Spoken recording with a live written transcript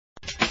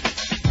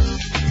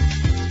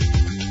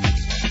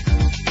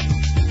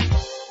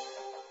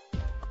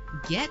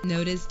Get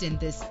noticed in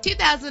this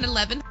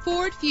 2011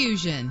 Ford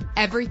Fusion.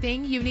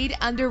 Everything you need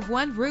under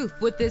one roof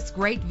with this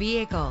great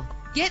vehicle.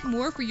 Get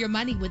more for your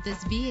money with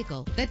this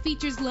vehicle that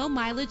features low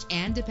mileage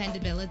and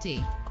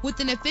dependability. With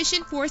an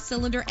efficient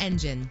 4-cylinder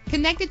engine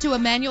connected to a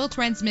manual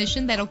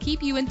transmission that'll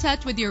keep you in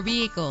touch with your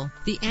vehicle.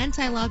 The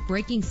anti-lock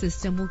braking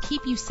system will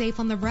keep you safe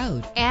on the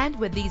road. And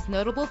with these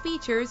notable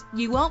features,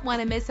 you won't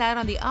want to miss out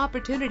on the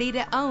opportunity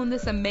to own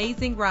this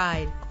amazing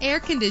ride.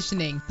 Air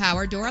conditioning,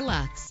 power door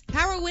locks,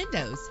 power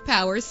windows,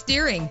 power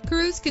steering,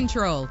 cruise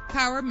control,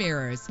 power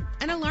mirrors,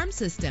 an alarm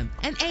system,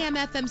 an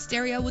AM/FM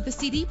stereo with a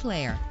CD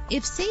player.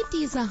 If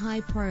safety is a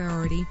high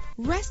priority,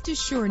 rest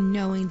assured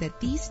knowing that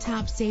these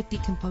top safety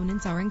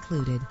components are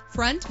included.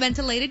 Front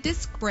ventilated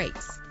disc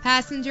brakes,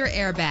 passenger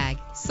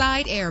airbag,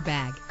 side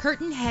airbag,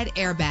 curtain head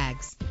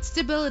airbags,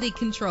 stability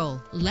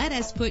control. Let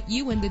us put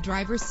you in the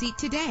driver's seat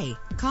today.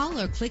 Call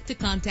or click to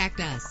contact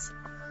us.